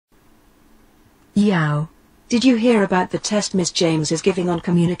Yow. Did you hear about the test Miss James is giving on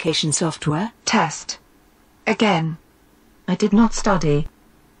communication software? Test. Again. I did not study.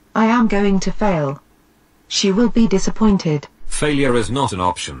 I am going to fail. She will be disappointed. Failure is not an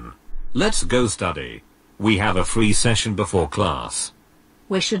option. Let's go study. We have a free session before class.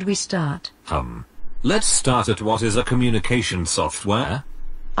 Where should we start? Let's start at what is a communication software?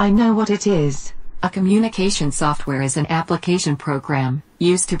 I know what it is. A communication software is an application program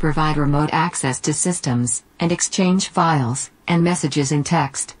used to provide remote access to systems and exchange files and messages in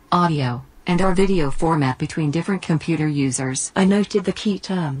text, audio, and/or video format between different computer users. I noted the key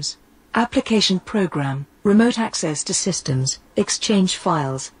terms. Application program, remote access to systems, exchange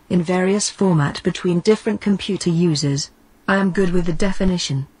files, in various format between different computer users. I am good with the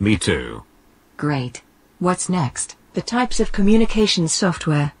definition. Me too. Great. What's next? The types of communication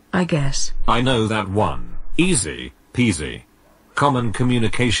software, I guess. I know that one. Easy peasy. Common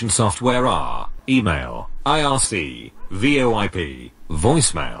communication software are email, IRC, VoIP,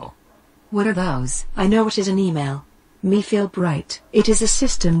 voicemail. What are those? I know what is an email. Me feel bright. It is a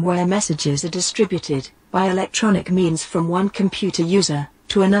system where messages are distributed by electronic means from one computer user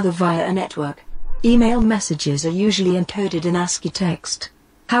to another via a network. Email messages are usually encoded in ASCII text.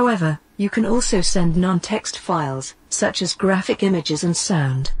 However, you can also send non-text files, such as graphic images and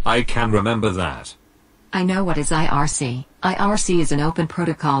sound. I can remember that. I know what is IRC. IRC is an open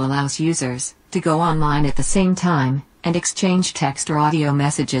protocol allows users to go online at the same time and exchange text or audio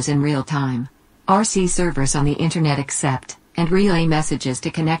messages in real time. RC servers on the internet accept and relay messages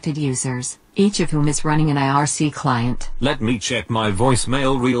to connected users, each of whom is running an IRC client. Let me check my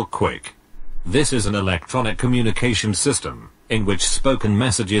voicemail real quick. This is an electronic communication system in which spoken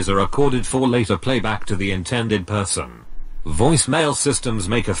messages are recorded for later playback to the intended person. Voicemail systems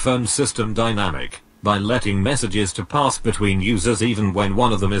make a phone system dynamic by letting messages to pass between users even when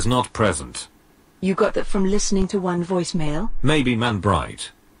one of them is not present. You got that from listening to one voicemail? Maybe man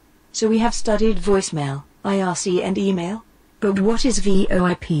bright. So we have studied voicemail, IRC and email. But what is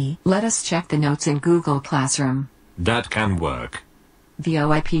VoIP? Let us check the notes in Google Classroom. That can work.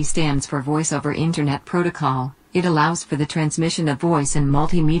 VoIP stands for Voice over Internet Protocol. It allows for the transmission of voice and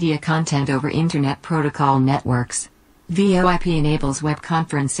multimedia content over Internet Protocol networks. VoIP enables web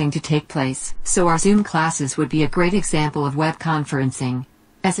conferencing to take place, so our Zoom classes would be a great example of web conferencing,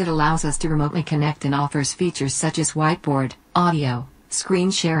 as it allows us to remotely connect and offers features such as whiteboard, audio,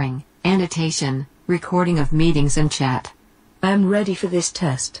 screen sharing, annotation, recording of meetings and chat. I am ready for this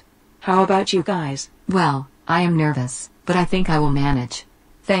test. How about you guys? Well, I am nervous, but I think I will manage.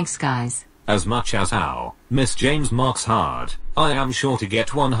 Thanks guys. As much as how Miss James marks hard, I am sure to get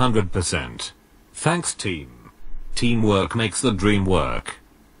 100%. Thanks team. Teamwork makes the dream work.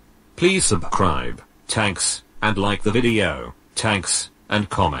 Please subscribe, thanks, and like the video, thanks, and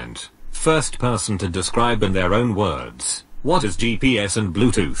comment. First person to describe in their own words what is GPS and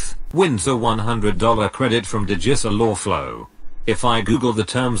Bluetooth wins a $100 credit from Digisa Law Flow. If I Google the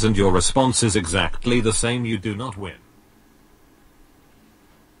terms and your response is exactly the same, you do not win.